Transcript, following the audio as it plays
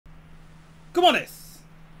くまです。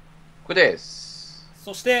これです。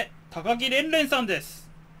そして高木れんれんさんです。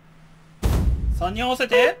3人合わせ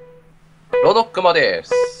てロドックマで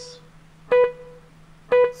す。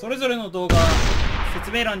それぞれの動画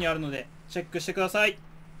説明欄にあるのでチェックしてください。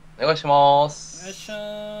お願いします。お願いし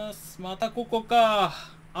ます。またここか。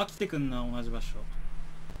飽きてくんな、同じ場所。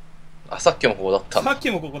あ、さっきもここだった。さっ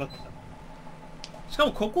きもここだった。しか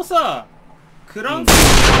もここさ、クランス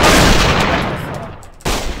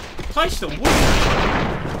大して覚えてない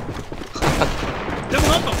でも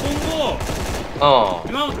なんか今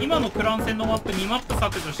後今のクラン戦のマップ2マップ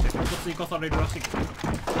削除してここ追加されるらしいけど。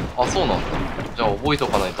あ、そうなんだ。じゃあ覚えと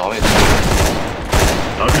かないとダメだ。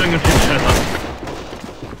爆弾が設置された。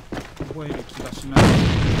覚える気がしない。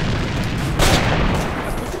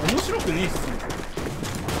面白くねえっすね。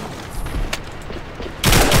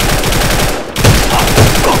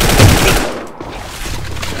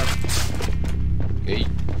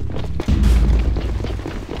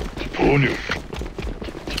投入。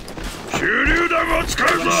手榴弾を使う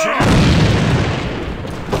ぞ。な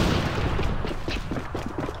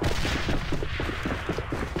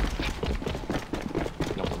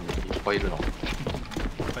んかいっぱいいるな。攻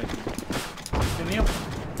めよう。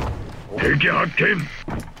敵発見。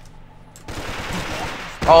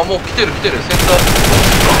あ、もう来てるセンタ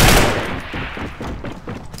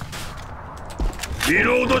ー。リ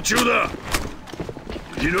ロード中だ。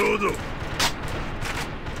リロード。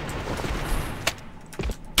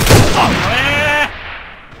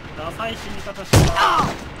ダサい死に方した。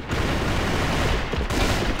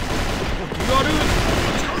デュアル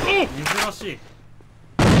珍しい。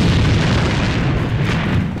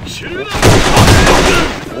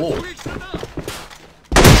おお。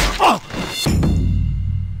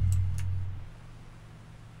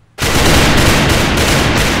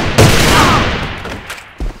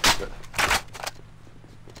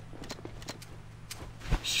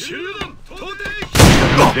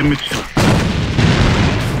全滅した。作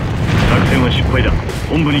戦は失敗だ。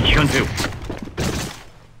本部に帰還せよ。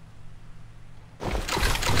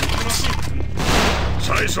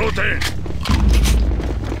再装填。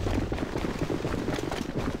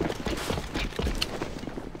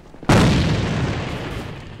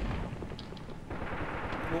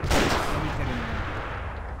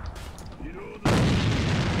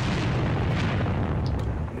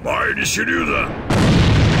前に手榴弾。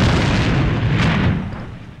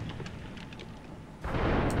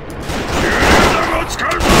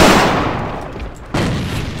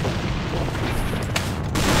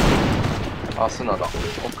あ、砂だ。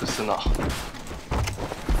奥砂。じゃ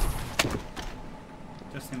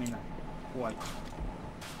あ攻めない。怖い。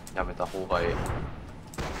やめた方がいい。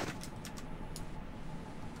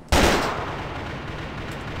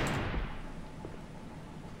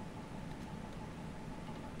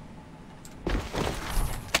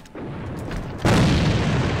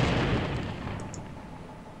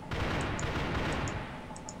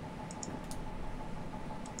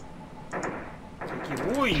敵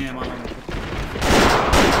多いね、まだね。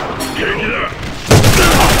敵だ。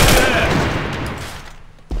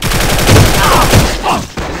セ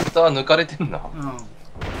ンター抜かれてんな。い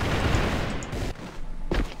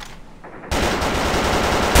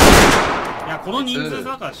や、この人数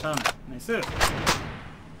だからしゃあない。ナイス。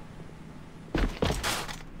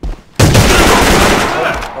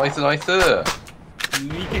ナイスナイス。抜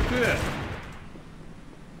いてく。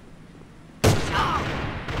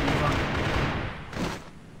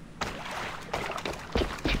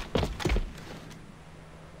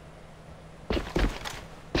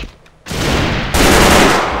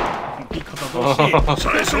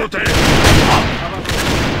再装填。リ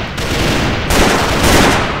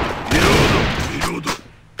ロード。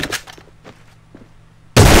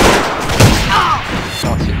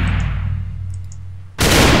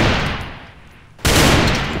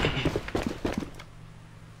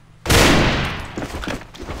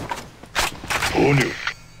投入。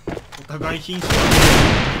お互い瀕死。敵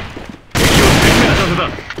を全滅させた。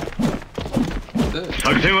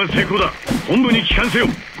作戦は成功だ。本部に帰還せよ。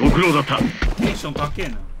ご苦労だった。テンション高え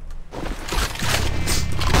な。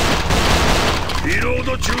リロー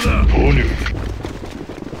ド中だ。投入。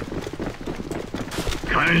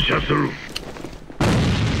感謝する。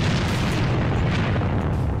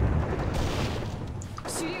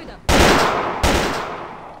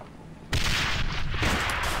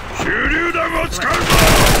手榴弾を使うぞ。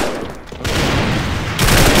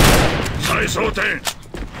再装填。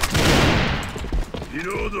リ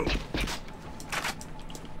ロード。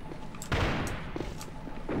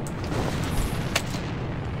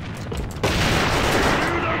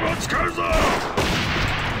使うぞ。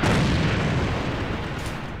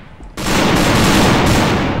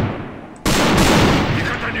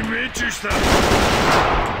命中した。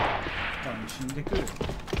死んでくる。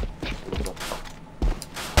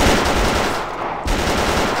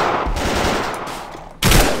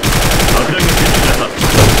爆弾が設置され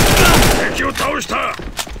た。敵を倒した。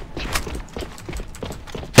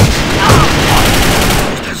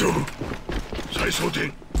来たぞ。再装填。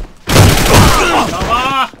や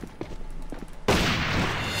ばー。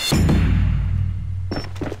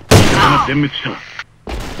全滅した。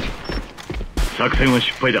作戦は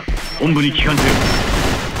失敗だ。本部に帰還せよ。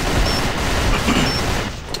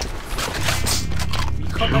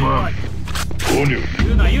味方弱い。投入。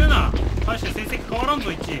言うな言うな。大して成績変わらんぞ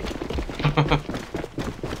1。ま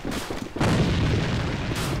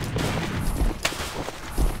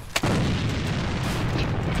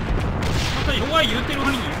た弱い言うてる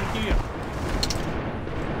割に言うてるやん。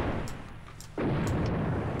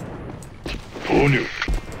投入。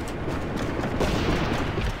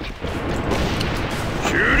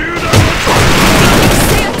終了だ。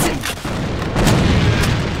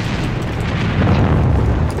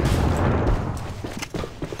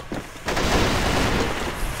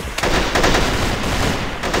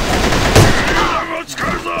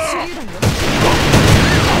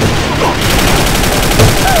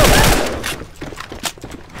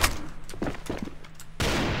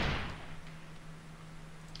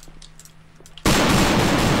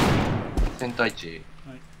センター位置。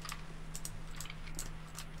はい。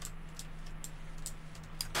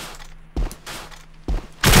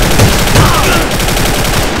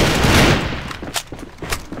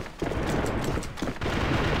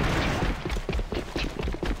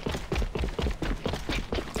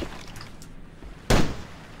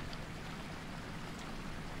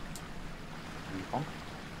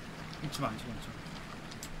1番。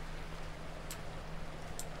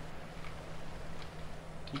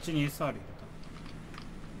1に SR 入れた。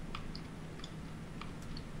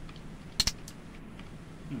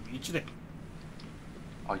1で。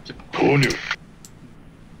あ、1番。投入。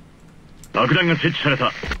爆弾が設置された。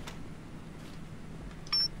爆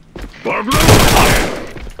弾を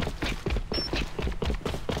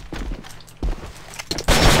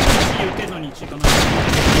言うてんのに1いかない。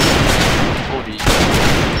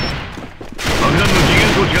爆弾の次元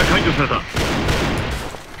装置が解除された。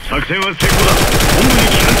作戦は成功だ。本部に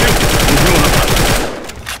帰還せよ。ご苦労だった。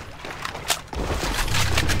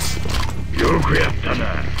よくやったな。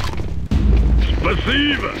出発い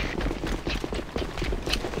いば。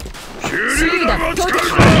終了弾を使うぞ。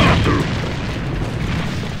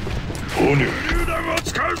投入。終了弾を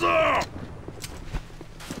使うぞ。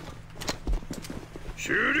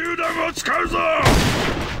終了弾を使うぞ。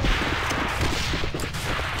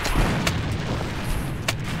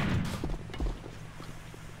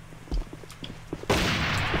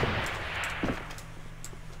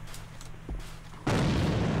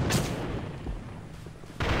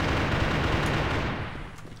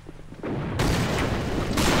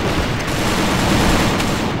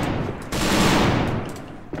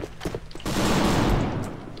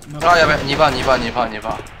あ、やべ、2番。リ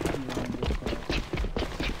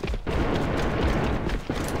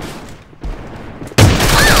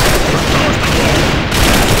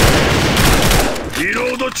ロ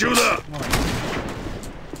ード中だ。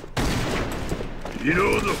リロ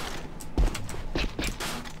ード。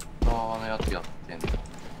あのやつやってんの。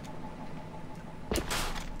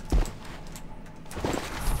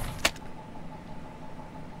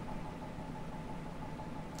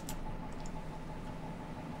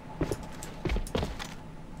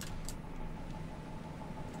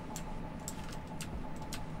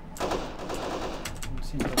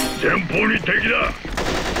前方に敵だ。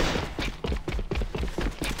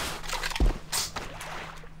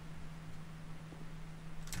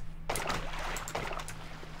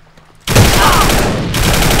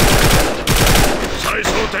再装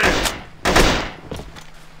填。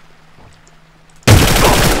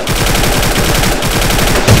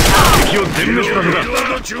敵を全滅させた。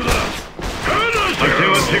作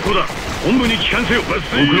戦は成功だ。本部に帰還せよ。ご苦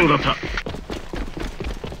労だった。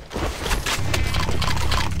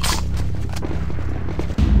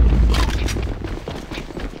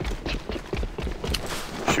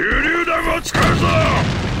手榴弾を使うぞ。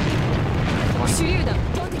手榴弾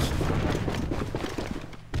投擲。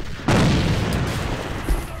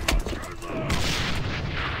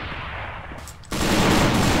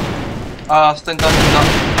あー、ステンター飛んだ。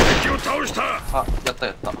敵を倒した。あ、やった。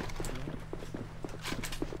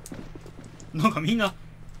なんかみんな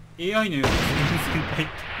AI のような戦隊。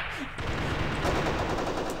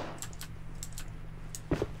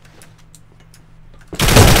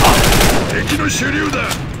敵の手榴弾。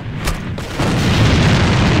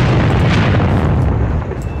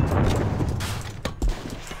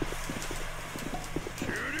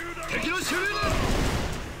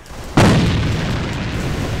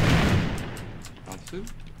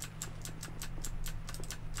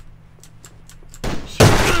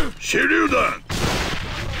手榴弾。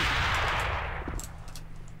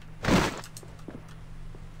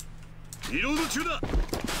リロード中だ。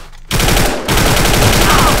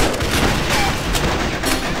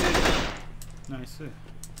ナイス。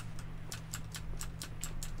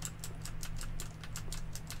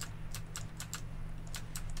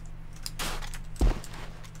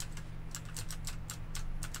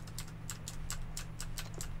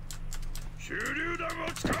手榴弾を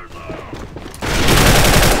使うぞ。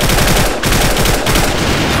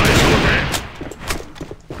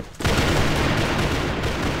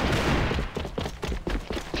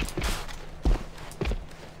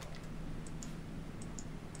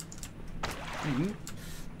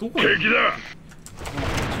どこ？敵だ。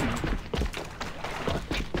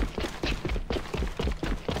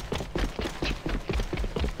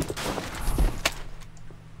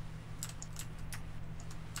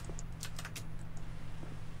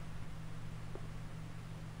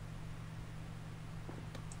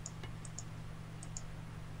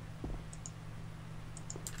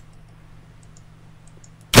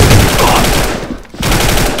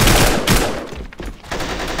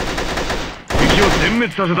全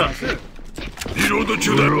滅させた。リロード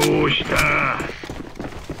中だ。どうした。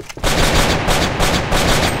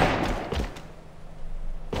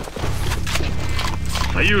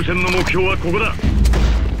最優先の目標はここだ。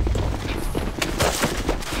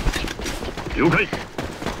了解。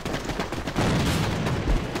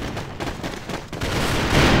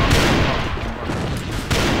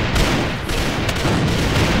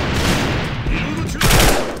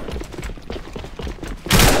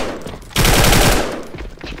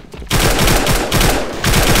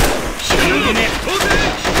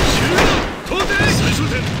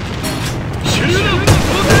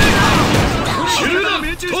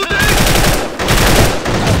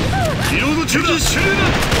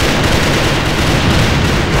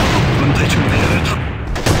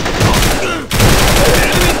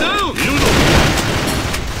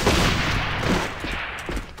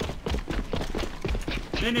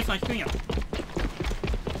レネさん引くんや。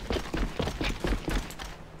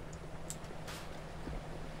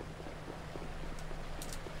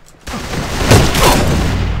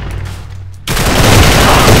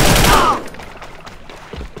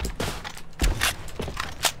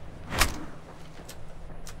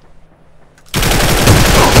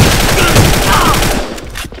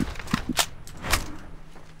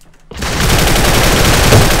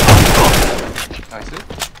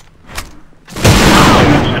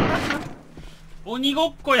鬼ご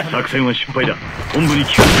っこや。作戦は失敗だ。本部に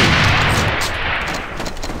聞かせる。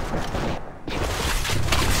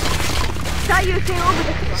最優先オブジ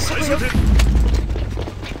ェクト。最初で。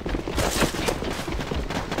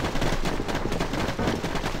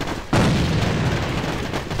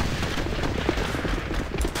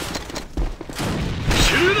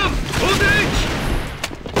手榴弾投擲。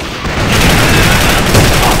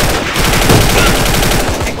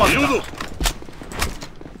リロード。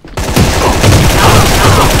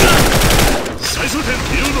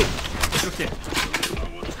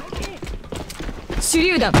手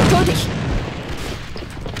榴弾投擲。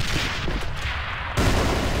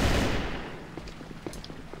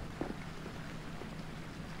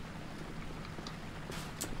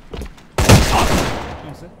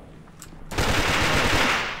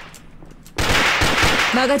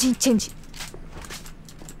マガジンチェンジ。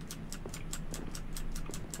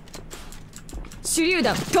手榴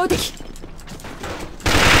弾投擲。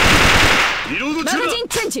リロード中だ。マガジン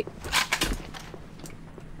チェンジ。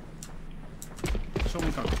正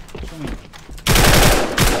面から。正面。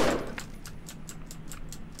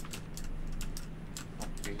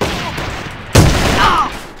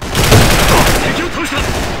敵を倒した。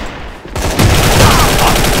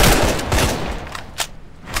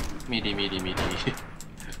ミリミリミリ。ミ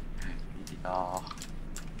リだー。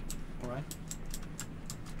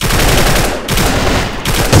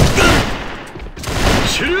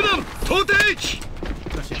手榴弾投擲。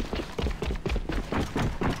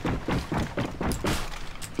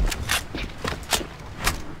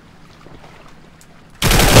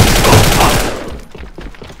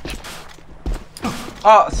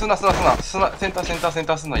あ、砂センタ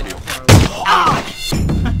ー砂いるよ。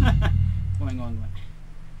ごめんごめんごめん。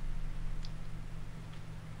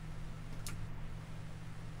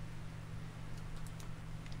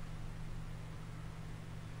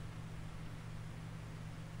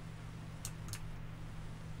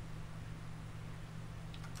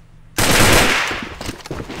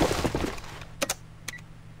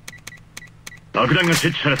爆弾が設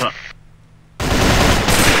置された。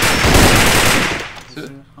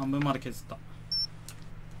半分まで削った。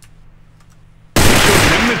全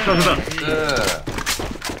滅させた。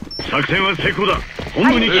作戦は成功だ。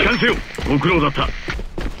本部に帰還せよ。ご苦労だった。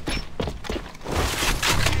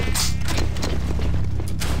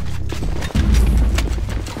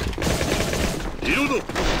リロード。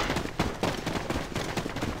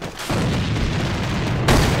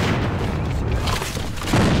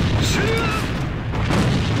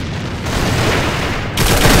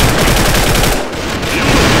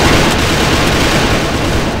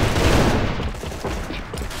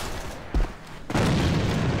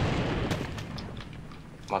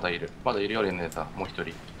まだいるよ、レンネーター。もう一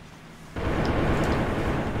人。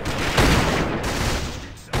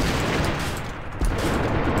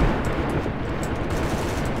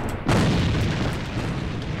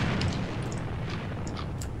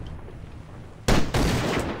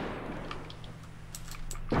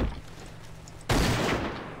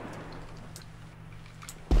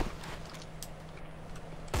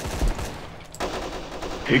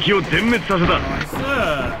敵を全滅させた。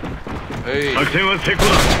作戦は成功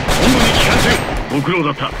だ。本部に帰還せよ。ご苦労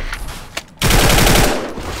だった。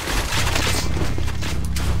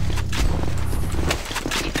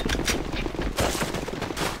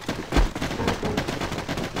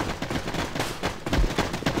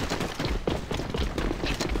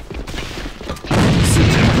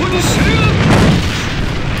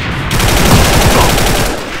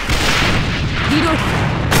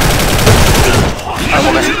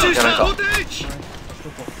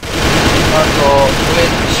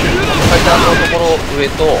上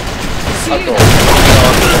と、あと、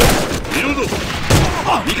リロード。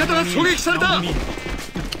味方が狙撃された。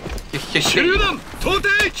手榴弾投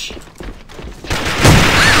擲。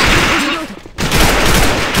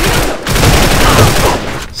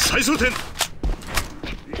再装填。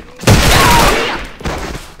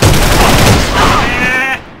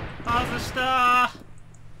外した。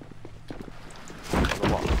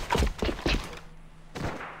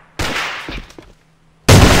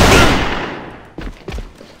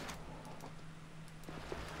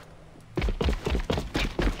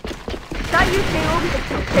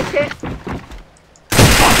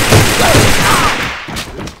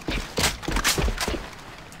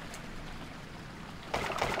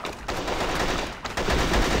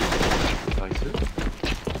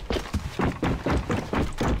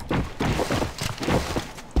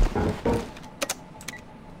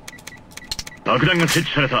爆弾が設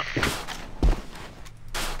置された。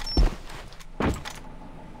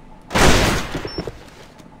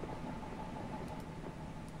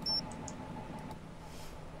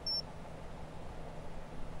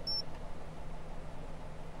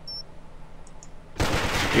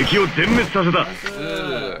敵を全滅させた。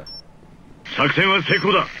作戦は成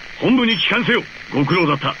功だ。本部に帰還せよ。ご苦労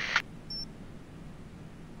だった。